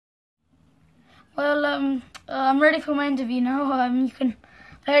Well, I'm ready for my interview now. You can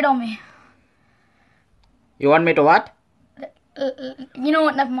play it on me. You want me to what? You know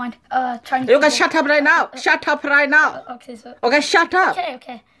what? Never mind. Chinese. You can shut up right now. Shut up right now. Okay, so. Okay, shut up.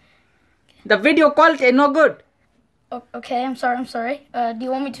 Okay. The video quality is no good. Okay, I'm sorry. Do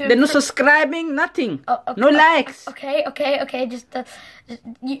you want me to? There's no subscribing, nothing. Okay, no likes. Okay. Just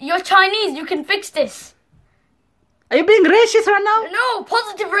you're Chinese. You can fix this. Are you being racist right now? No,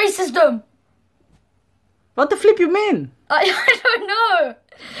 positive racism. What the flip you mean? I don't know.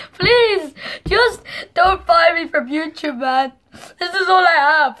 Please, just don't buy me from YouTube, man. This is all I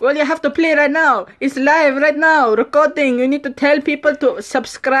have. Well, you have to play right now. It's live right now, recording. You need to tell people to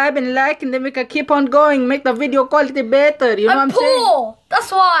subscribe and like, and then we can keep on going, make the video quality better. You know what I'm saying? I'm poor.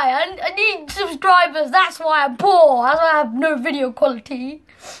 That's why. I need subscribers. That's why I'm poor. That's why I have no video quality.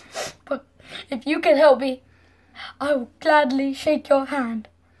 But if you can help me, I will gladly shake your hand.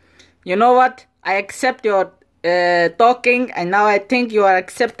 You know what? I accept your talking, and now I think you are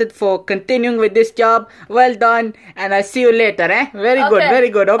accepted for continuing with this job. Well done, and I'll see you later, eh? Very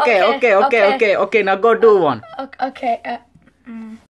good. Okay. Now go do one. Okay.